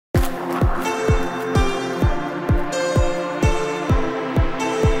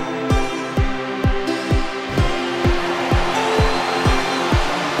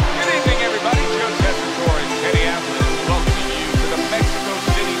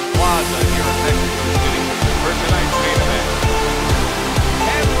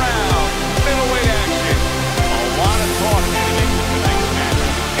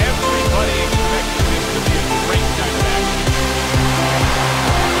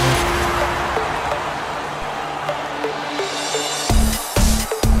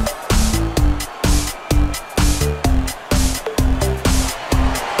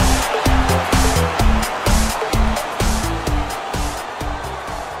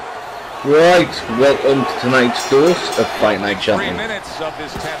Right, welcome to tonight's dose of Fight Night Champion.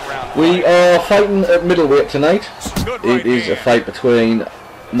 We are fighting at middleweight tonight. It is a fight between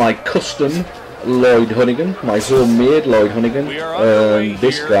my custom Lloyd Honeyghan, my homemade Lloyd Honeyghan, and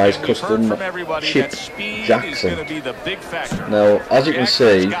this guy's custom Chip Jackson. Now, as you can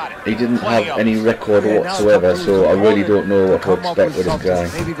see, he didn't have any record whatsoever, so I really don't know what to expect with this guy.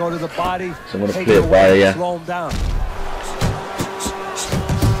 So I'm going to play it by ear.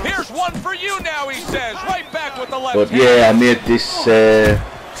 One for you now, he says, right back with the left. But yeah, I made this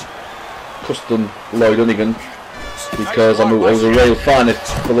custom Lloyd Honeyghan because I was a real fan.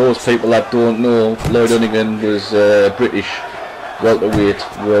 For those people that don't know, Lloyd Honeyghan was a British welterweight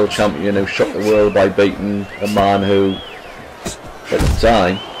world champion who shocked the world by beating a man who, at the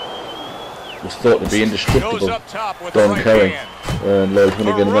time, was thought to be indestructible, Don Curry. And Lloyd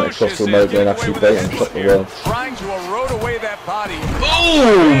Honeyghan went across to America and actually beat him, shocked the world.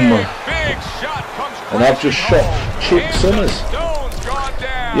 Boom! And I've just shot Chip Summers.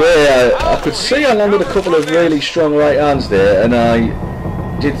 Yeah, I could see I landed a couple of really strong right hands there, and I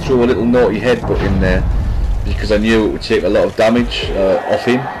did throw a little naughty headbutt in there because I knew it would take a lot of damage off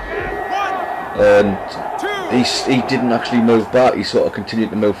him. And he didn't actually move back, he sort of continued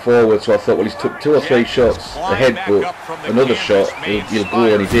to move forward, so I thought, well, he's took 2 or 3 shots, a headbutt, another shot, he'll go,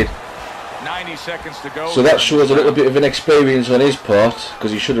 and he did. So that shows a little bit of inexperience on his part,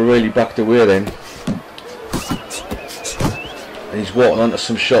 because he should have really backed away then. And he's walking onto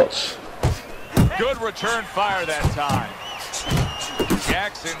some shots. Good return fire that time.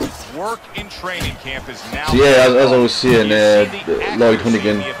 Jackson's work in training camp is now. So yeah, as I was saying, Lloyd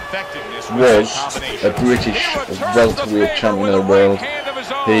Honeyghan was a British welterweight champion of the world.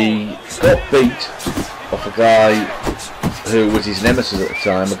 He got beat off a guy who was his nemesis at the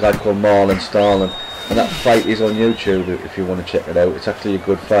time, a guy called Marlon Starlin, and that fight is on YouTube if you want to check it out. It's actually a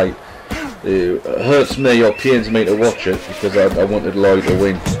good fight. It hurts me or pains me to watch it because I wanted Lloyd to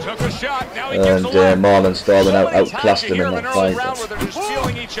win, and Marlon Starlin outclassed him in that fight.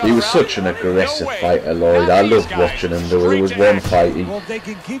 He was such an aggressive fighter, Lloyd. I loved watching him. There was one fight I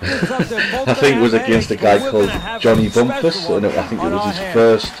think it was against a guy called Johnny Bumpus, and I think it was his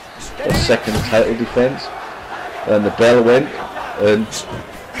first or second title defence, and the bell went and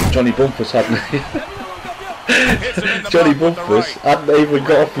Johnny Bumpus hadn't hadn't even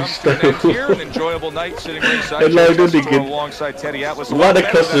got off his stool. And Lloyd Honeyghan ran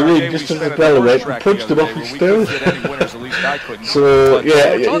across the ring just as the bell went and punched him off his stool. So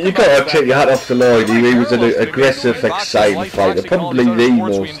yeah, you got to take your hat off to Lloyd. He was an aggressive, exciting fighter, probably the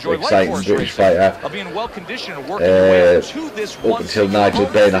most exciting British fighter up until Nigel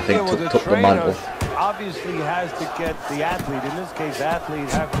Benn, I think, took the mantle. Obviously has to get the athlete, in this case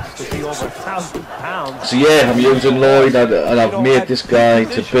athlete happens to be over 1,000 pounds. So yeah, I'm using Lloyd, and I've made this guy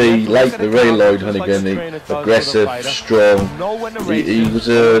to be like the real Lloyd Honeyghan, aggressive, strong. He was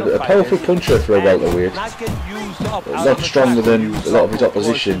a powerful puncher for a welterweight, a lot stronger than a lot of his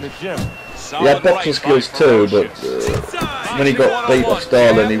opposition. He had boxing skills too, but when he got beat off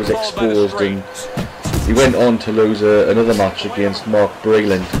Starlin, he was exposed, and he went on to lose another match against Mark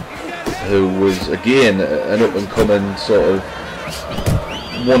Breland, who was again an up-and-coming sort of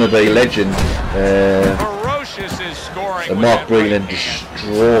wannabe legend. And Mark Breland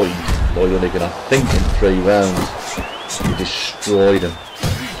destroyed Lloyd Honeyghan, I think in 3 rounds. He destroyed him.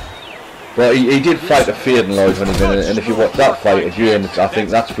 But he did fight a fear in Lloyd Honeyghan, and if you watch that fight again, I think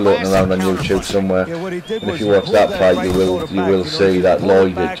that's floating around on YouTube somewhere. And if you watch that fight, you will see that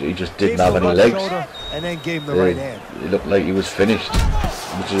Lloyd, he just didn't have any legs. It looked like he was finished,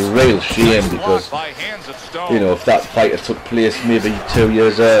 which is a real shame because, you know, if that fight had took place maybe 2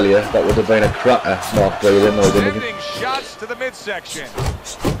 years earlier, that would have been a cracker. Mark Breland, Lloyd Honeyghan.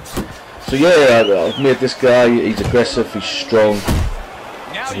 So yeah, I've made this guy. He's aggressive. He's strong.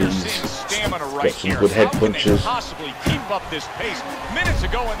 He's got some good head punches,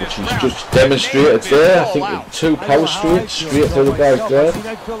 which he's just demonstrated there. I think with 2 power straight through the guy's guard. He's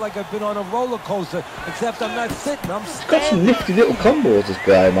got some nifty little combos, this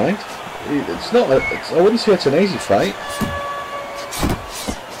guy, mind. It's not. I wouldn't say it's an easy fight.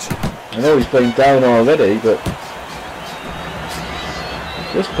 I know he's been down already, but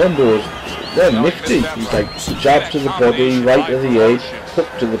this combos, they're nifty. He's like jab to the body, right to the head, hook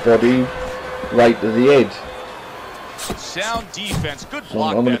to the body, right to the head. Sound defense, good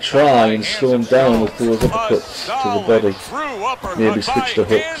block. So I'm going to try and slow him down with those uppercuts to the body. Maybe switch the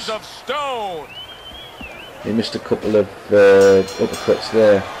hooks. He missed a couple of uppercuts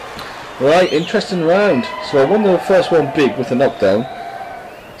there. Right, interesting round. So I won the first one big with a knockdown.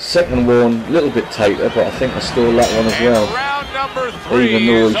 Second one a little bit tighter, but I think I stole that one as well. number 3 even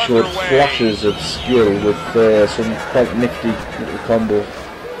though is he showed underway. flashes of skill with some quite nifty little combos.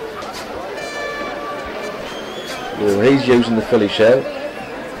 Well, he's using the Philly shell.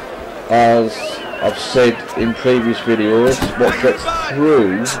 As I've said in previous videos, what gets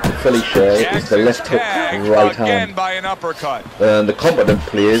through the Philly shell is the left hook right hand. By an uppercut. And the competent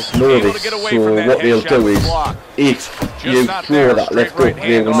players know this, so what they'll do is, if you throw that left hook,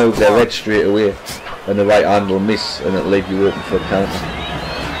 they will move their head straight away, and the right hand will miss, and it'll leave you open for a counter.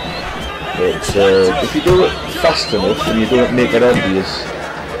 But if you do it fast enough, and you don't make it obvious,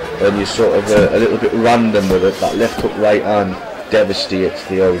 and you're sort of a little bit random with it, that left hook right hand devastates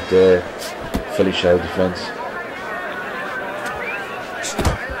the old Philly shell defence.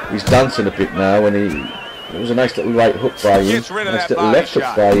 He's dancing a bit now, and it was a nice little right hook by him, nice little left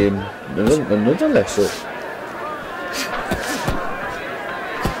hook by him, another left hook.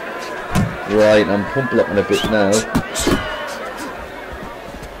 Right, I'm pump blocking a bit now.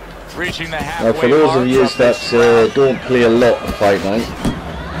 Now for those of you that don't play a lot of Fight Night,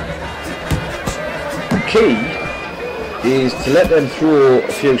 the key is to let them throw a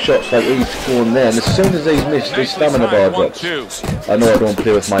few shots like he's throwing there, and as soon as he's missed, his stamina bar drops. I know I don't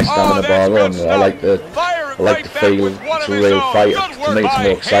play with my stamina bar on. I like to feel it's a real fighter. To me, it's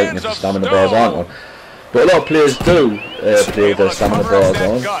more exciting if the stamina bars aren't on. But a lot of players do play with their stamina bars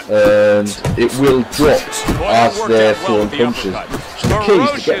on, and it will drop as they're throwing punches. So the key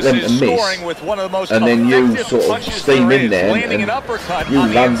is to get them to miss, and then you sort of steam in there, and you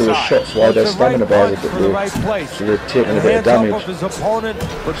land those shots while their stamina bars are a bit low, so they're taking a bit of damage.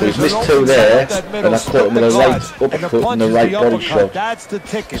 So he's missed two there, and I caught him with a right uppercut and a right body shot.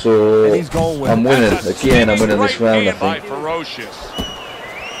 So I'm winning, again I'm winning this round, I think.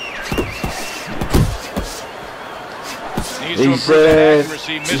 He's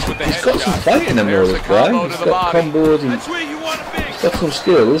got some fight in him though, this guy. He's got combos, he's got some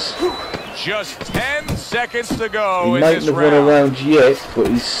skills. Just 10 seconds to go. He mightn't have won a round yet, but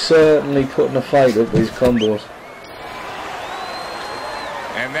he's certainly putting a fight up with his combos.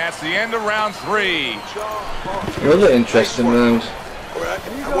 And that's the end of round 3. Another interesting round.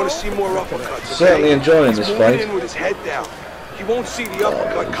 I want to see more uppercuts. Certainly enjoying this fight. You won't see the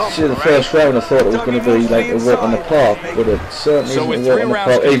uppercut come. See, the first round I thought it was going to be like a walk in the park, but it certainly isn't a walk in the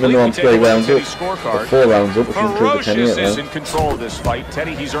park, even though I'm 3 rounds up, or 4 rounds up, if you include the 10 is in control of this fight.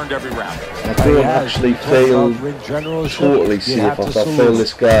 Teddy, he's earned every round. I don't actually feel totally safe after I feel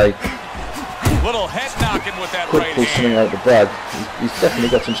this guy Little head knocking with that could right pull something out the bag. He's definitely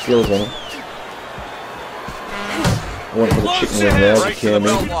got some skills on him. I want to put the chicken wing there as he came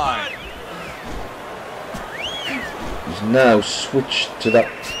in. He's now switched to that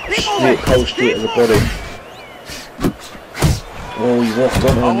straight power straight to the body. Oh, he walked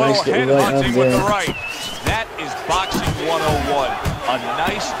on a nice little right hand there. That is boxing 101. A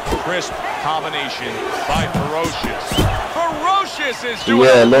nice, crisp combination by Ferocious. Ferocious is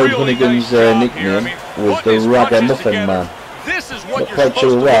doing Lloyd Honeyghan's nickname was the Ragamuffin Man. This is what Not quite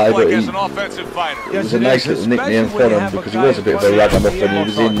sure why, but as an offensive fighter. It was a nice little nickname for him because he was a bit of a ragamuffin. He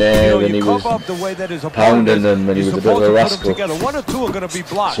was in there and he was pounding them and he was a bit of a rascal.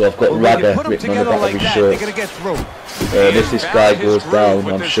 So I've got Raga written on the back of his shirt. And if this guy goes down,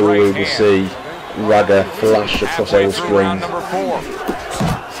 I'm sure we will see Raga flash across our screen.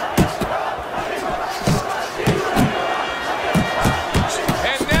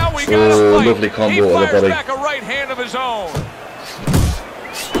 Oh, lovely combo to the body. Back a right hand of his own.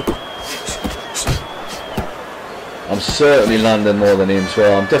 I'm certainly landing more than him,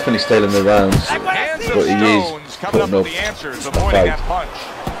 so I'm definitely stealing the rounds. But he is putting up a fight.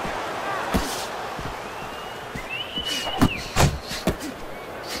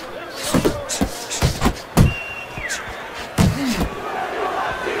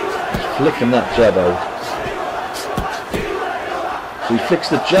 Flicking that jab out. So he flicks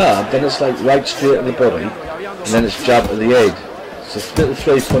the jab, then it's like right straight to the body, and then it's jab to the head. It's a little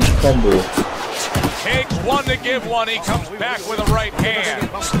 3-punch combo. Takes one to give one, he comes back with a right hand.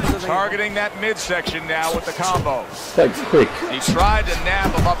 Targeting that midsection now with the combo. Quite quick. He tried to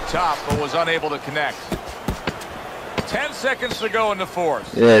nab him up top, but was unable to connect. 10 seconds to go in the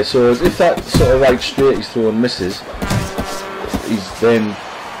 4th. Yeah, so if that sort of right straight he's throwing misses, he's then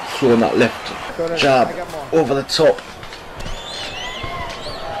throwing that left jab over the top.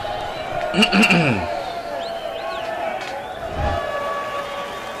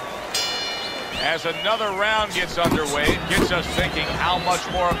 As as another round gets underway, it gets us thinking how much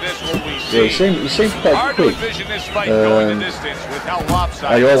more of this will we see. Yeah, he seemed quite Hard quick. to envision this fight going the distance with how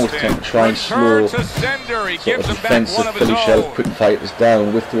lopsided I always it's tend been. to try and slow Return to sender. He sort gives of him back one defensive of his finish out own. quick fighters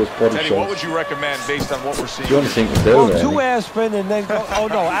down with those body Teddy, what would shots. you recommend based on what we're seeing? It's the only thing to do, Well, really. 2 aspirin and then go. Oh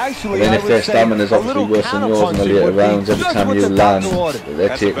no, actually, And then I if would their say stamina is a obviously little worse than yours in the counterpunching later would be rounds, every just time what you the land, doctor ordered. they're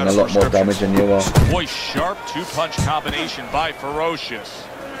That's a taking a better lot more prescription. damage than you are. Boy, sharp two-punch combination by Ferocious.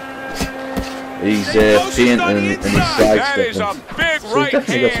 He's painting and he's That is a sidestepping. big So he's right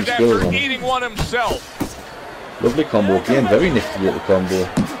definitely got some hand skills after on him. eating one himself. Lovely combo again, very nifty little combo.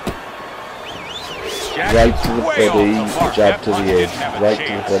 Jack Right to the way body, off the mark. jab That to the punch head. didn't have a Right to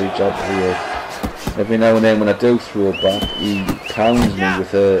chance. the body, jab to the head. Every now and then when I do throw back, he pounds me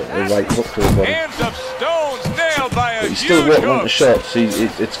with a right hook to the body. Hands of Stones nailed by a But he's still huge walking onto hook. shots.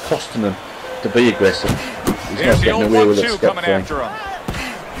 It's costing him to be aggressive. He's There's not the getting old away with it 1-2 step coming free. after him.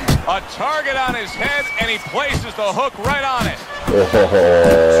 A target on his head, and he places the hook right on it.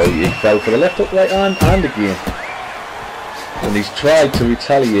 Oh, he fell for the left hook, right hand, and again. And he's tried to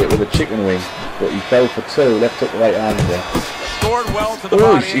retaliate with a chicken wing, but he fell for 2, left hook, right hand there. Scored well to the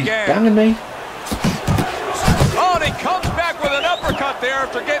Oh, body he's again. banging me. Oh, and he comes back with an uppercut there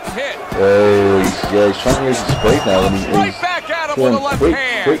after getting hit. Oh, he's trying to use his speed now, and Right he's back at him with a throwing left quick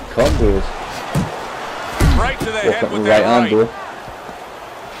hand. combos. Right to the Walk head up with with that right hand, right. though.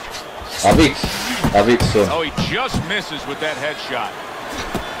 Have it, son. Oh, he just misses with that headshot.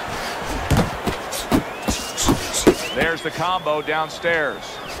 There's the combo downstairs.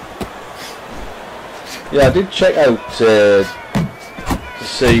 Yeah, I did check out to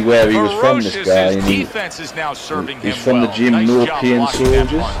see where he was from, this guy. Ferocious, And his defense is now serving him he's from the well. gym Nice No job Pain blocking that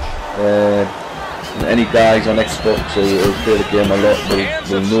Soldiers. punch. And any guys on Xbox who play the game a lot Hands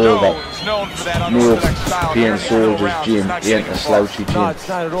will of know that Stones, known for that No unorthodox style. Pain There's no Soldiers rounds. gym He's not ain't getting a far. slouchy No, gym. it's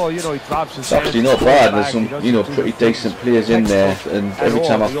not at all. You know, he drops his It's actually not bad. There's some, pretty decent players in there, and every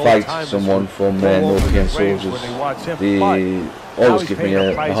time I fight someone from No Pain Soldiers, they always give me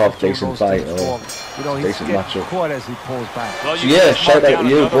a half decent fight or a decent matchup. Caught as he pulls back. Well, So you yeah, can shout mark out down to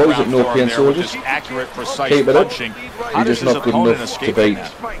you another boys at round No for him Pain there with Soldiers. this accurate, precise Keep it up. punching. How You're does just his not good opponent enough to escape beat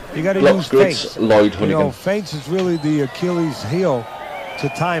that? You got to Block use Grits, feints. Lloyd You know, Honeyghan. feints is really the Achilles heel to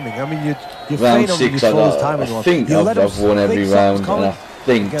timing. I mean, you Round feint him and you 6, throw his timing I off. think You let him I've won every think round, something's and I coming.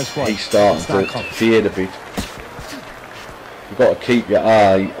 think Guess what? he's starting It's not to coming. fade a bit. You've got to keep your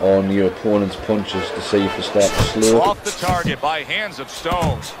eye on your opponent's punches to see if they start to slow. Off the target by Hands of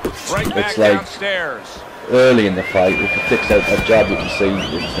Stones. Right back It's like- downstairs. Early in the fight, if he flicks out that jab, you can see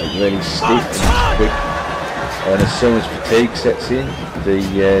it's like really stiff and it's quick. And as soon as fatigue sets in,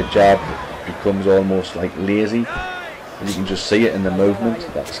 the jab becomes almost like lazy. And you can just see it in the movement.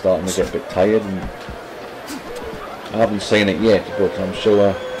 That's starting to get a bit tired. And I haven't seen it yet, but I'm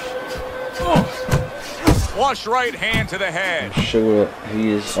sure Flush right hand to the head. he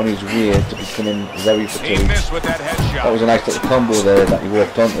is on his way to becoming very He fatigued. missed with that headshot. That was a nice little combo there that he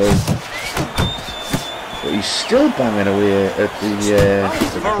walked onto. But he's still banging away at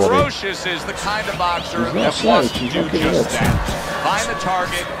the body. Ferocious is the kind of boxer He's not that slow, wants to he's do not giving just up. that. Find the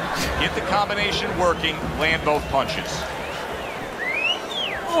target, get the combination working, land both punches.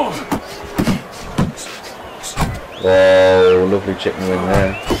 Oh, lovely chicken wing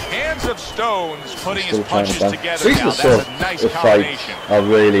there. Hands of Stones putting his Still trying to punches bang. together These now. are the That's sort a nice of fights combination. I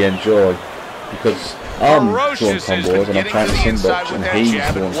really enjoy because I'm throwing Ferocious has combos been and I'm getting trying to to the inside sinbox with and that he's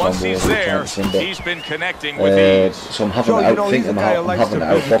jab, throwing and once combos he's and I'm there, trying to sinbox. he's been connecting with ease. So I'm having Joe, to you know, outthink he's him, a guy who I'm likes having to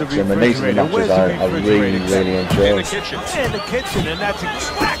to visit the outbox him, and these are the refrigerator. matches Where's the I really, refrigerator? really In enjoy. the kitchen. In the kitchen, and that's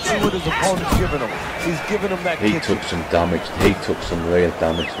exactly what his opponent's giving him. He's giving him that He kitchen. took some damage, he took some real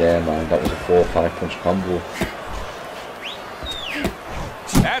damage there, man. That was a 4 or 5 punch combo.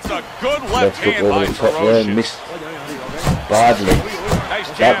 That's a good left Left hook hand by over the top there, Ferocious. missed badly. Nice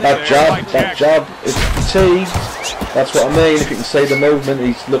jab That there by jab, is fatigued. That's what I mean. If you can see the movement,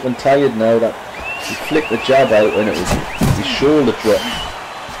 he's looking tired now. That he flicked the jab out and it was his shoulder dropped.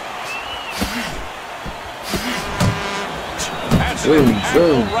 That's an Boom, impactful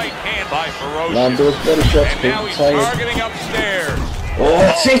boom. right hand by Ferocious. Land those body shots, And now people he's tired. targeting upstairs. Oh,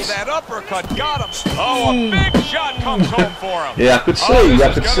 that's it. That uppercut got him. Oh, a big shot comes home for him. Yeah, I could see, Oh, this I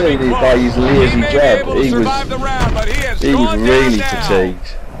is could gonna see be by close. his He lazy may be jab. able to survive the round, but He was gone really down now. fatigued.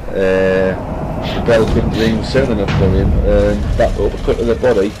 The bell couldn't ring soon enough for him. That uppercut to the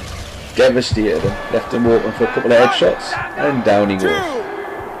body devastated him. Left him open for a couple of headshots, and down he 2, goes.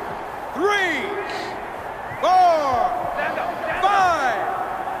 3, 4, 5.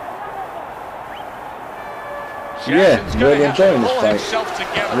 Yeah, Jackson's I'm gonna really have to enjoying this pull fight. himself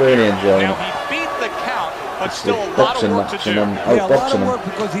together Really here. enjoying now, it. he beat the count but still a lot of work to do. Yeah, a lot of work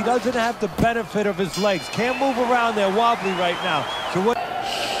because he doesn't have the benefit of his legs. Can't move around there wobbly right now. So what?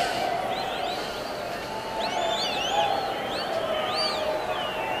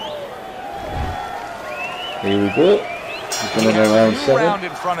 Here we go. He's going around 7. Round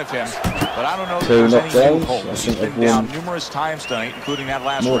in front of him, but I don't know if 2 there's any knockdowns. I think He's been down numerous times tonight, including that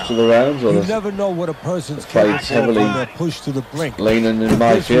last round. Most of the rounds, or you never know what a person's fights heavily when they're pushed to the brink. Leaning in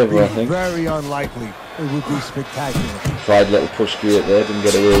my favour, I think. Very unlikely. It would be spectacular. Tried a little push straight there, didn't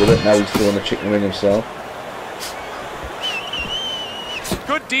get away with it. Now he's throwing a chicken wing himself.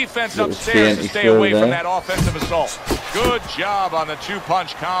 Good defense upstairs to stay away from that offensive assault. Good job on the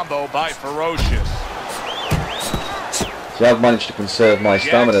 2-punch combo by Ferocious. So I've managed to conserve my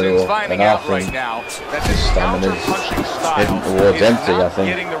stamina though, and I think his stamina is heading towards empty, I think.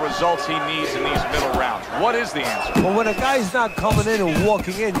 Getting the results he needs in these middle rounds. What is the answer? Well, when a guy's not coming in and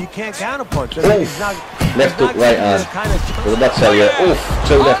walking in, you can't counterpunch. I mean, he's not, left hook, right hand. Well, that's how you... Oof,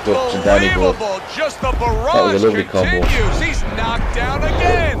 2 left hooks and down he goes. That was a lovely combo. He's knocked down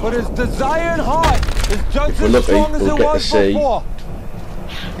again. But his desired heart is just as strong as it was before.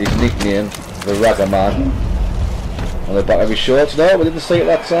 His nickname, the Ragga Man. On the back of his shorts. No, we didn't see it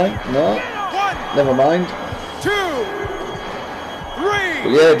that time. No. Never mind. 2, 3.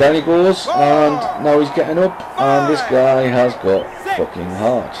 But yeah, down he goes, and now he's getting up, and this guy has got fucking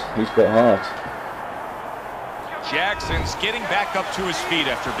heart. He's got heart. Jackson's getting back up to his feet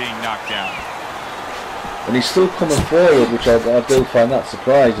after being knocked down. And he's still coming forward, which I do find that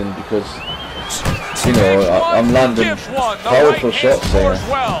surprising, because, you know, I'm landing powerful shots there.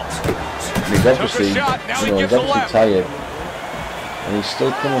 And he's obviously, you know, he's obviously tired. And he's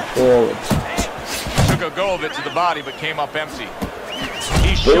still coming forward. Took a go of it to the body, but came up empty.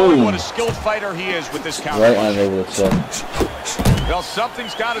 He's showing what a skilled fighter he is with this counter. Right hand over the top. Well,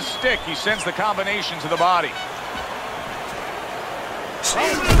 something's got to stick. He sends the combination to the body.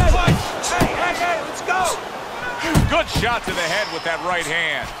 Hey, let's go. Good shot to the head with that right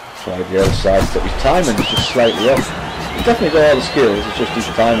hand. Tried the other side, but his timing's just slightly off. He's definitely got all the skills, it's just his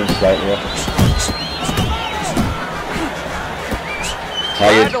timing's slightly off.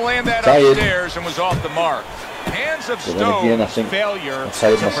 Tired. Tried to land that upstairs and was off the mark. Hands of Stone's again, I think failure to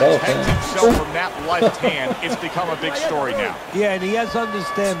protect himself from that left hand. It's become a big story now. Yeah, and he has to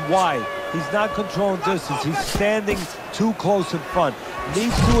understand why. He's not controlling distance. He's standing too close in front.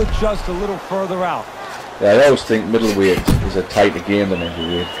 Needs to adjust a little further out. Yeah, I always think middleweight is a tighter game than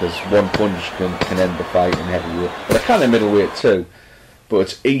heavyweight, because one punch can end the fight in heavyweight. But I can in middleweight too, but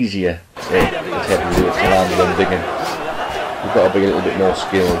it's easier at heavyweight to land than digging. You've got to be a little bit more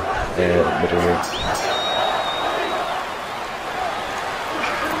skilled at middleweight.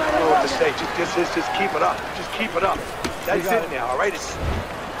 Just keep it up. Just keep it up. That's it now, all right?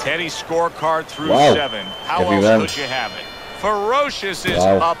 Teddy's scorecard through 7. How else could you have it? Ferocious is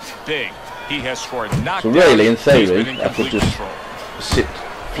up big. He has scored knockdown. So really, in theory, I could just sit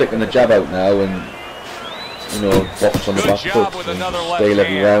flicking the jab out now and, you know, box on the back foot and steal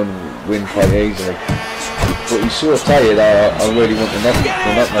every round, win quite easily. But he's so tired, I really want to knock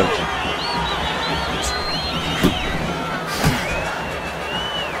him.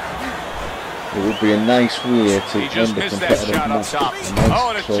 It would be a nice way to end the competitive match.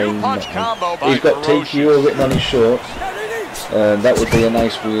 He's got TKO written on his shorts, and that would be a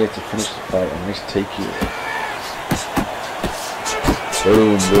nice way to finish the fight. A nice TKO.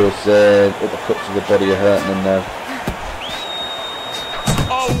 Boom, those uppercuts to the body are hurting him now.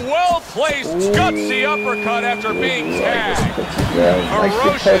 A well-placed, gutsy uppercut after being tagged.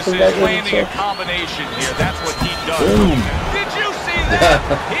 Ferocious is landing a combination here. That's what he does. Did you see that?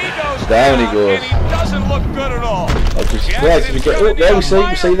 He goes down he goes. And he doesn't look good at all. Right, if you get up there, we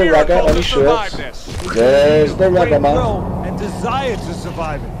see the Ragga on his shorts. There's the Ragga man. And desire to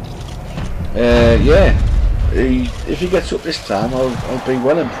survive it. Yeah. If he gets up this time, I'll be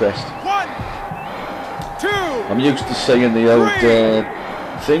well impressed. 1, 2. I'm used to seeing the old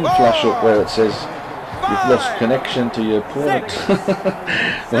thing flash up where it says you've lost connection to your opponent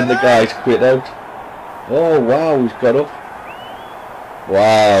when the guy's quit out. Oh wow, he's got up.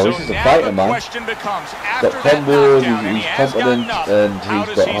 Wow, this is a fighter, man. He's got combos, he's confident, and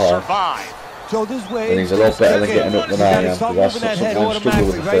he's got heart. So this way, and he's a lot better than getting up than I am, because I sometimes struggle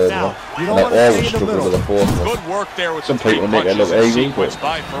with the third one, and I always struggle with the fourth one. Good work there with some people make it look easy, but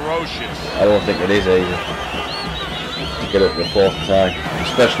I don't think it is easy to get up the fourth time,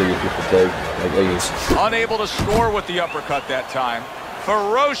 especially if you're fatigued, like he is. Unable to score with the uppercut that time.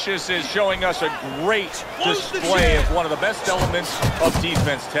 Ferocious is showing us a great display of one of the best elements of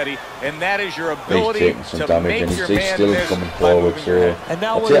defense, Teddy, and that is your ability to make your man miss by moving your head. And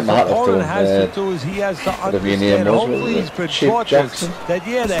now what his opponent has to do is he has to understand, hopefully he's been taught this, that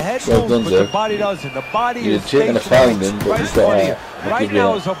yeah, the head moves, but the body doesn't. The body is stationary right in front of you. Right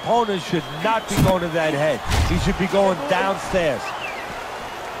now his opponent should not be going to that head. He should be going downstairs.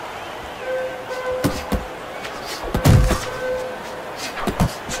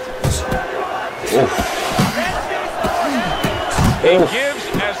 He gives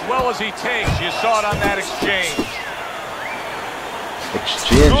as well as he takes. You saw it on that exchange.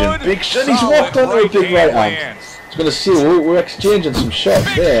 Exchanging big shot. He's walked onto a big right hand. He's going to see we're exchanging some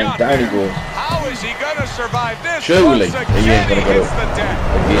shots there, and down he goes. How is he going to survive this? Surely he ain't going to go again.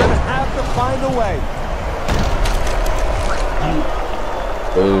 Have to find a way.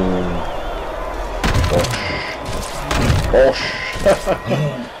 Boom. Bosh.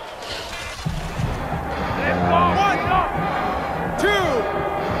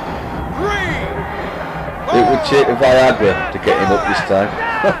 It would take a Viagra to get him up this time.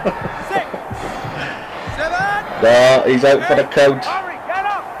 No, he's out for the count.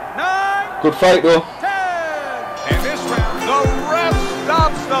 Good fight though. And this round, the ref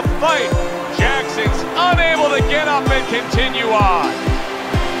stops the fight. Jackson's unable to get up and continue on.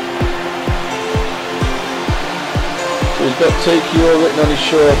 So he's got TQO written on his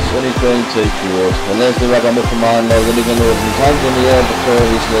shorts and he's going TQOs. And there's the ragamuffin man, Lloyd Honeyghan, with his hands in the air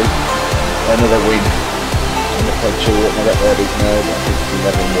victoriously. Another win. I'm not quite sure what my record is now, but I think it's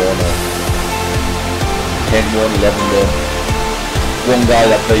 11-1 or 10-1, 11-1. One guy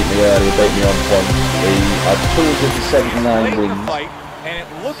that beat me earlier, beat me on points. He had 279 wins,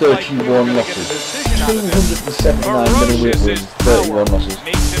 31 losses. 279 middleweight wins, 31 losses.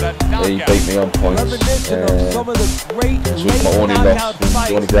 He beat me on points. This was my only loss,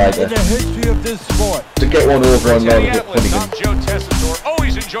 the only guy there. To get one over on Lloyd Honeyghan.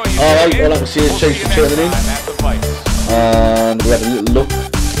 Alright, all I can see is Chase for turning in. And we had a little look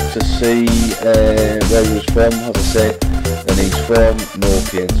to see where he was from, as I said, and he's from North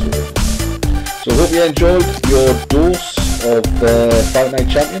Kensington. So I hope you enjoyed your dose of Fight Night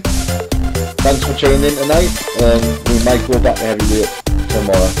Champion. Thanks for tuning in tonight. We might go back to heavyweight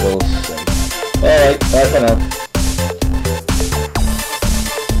tomorrow, we'll see. Alright, bye for now.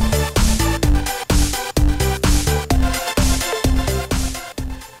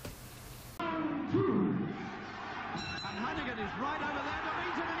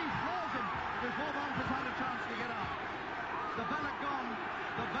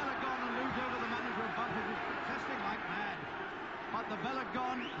 The bell had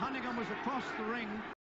gone, Honeyghan was across the ring.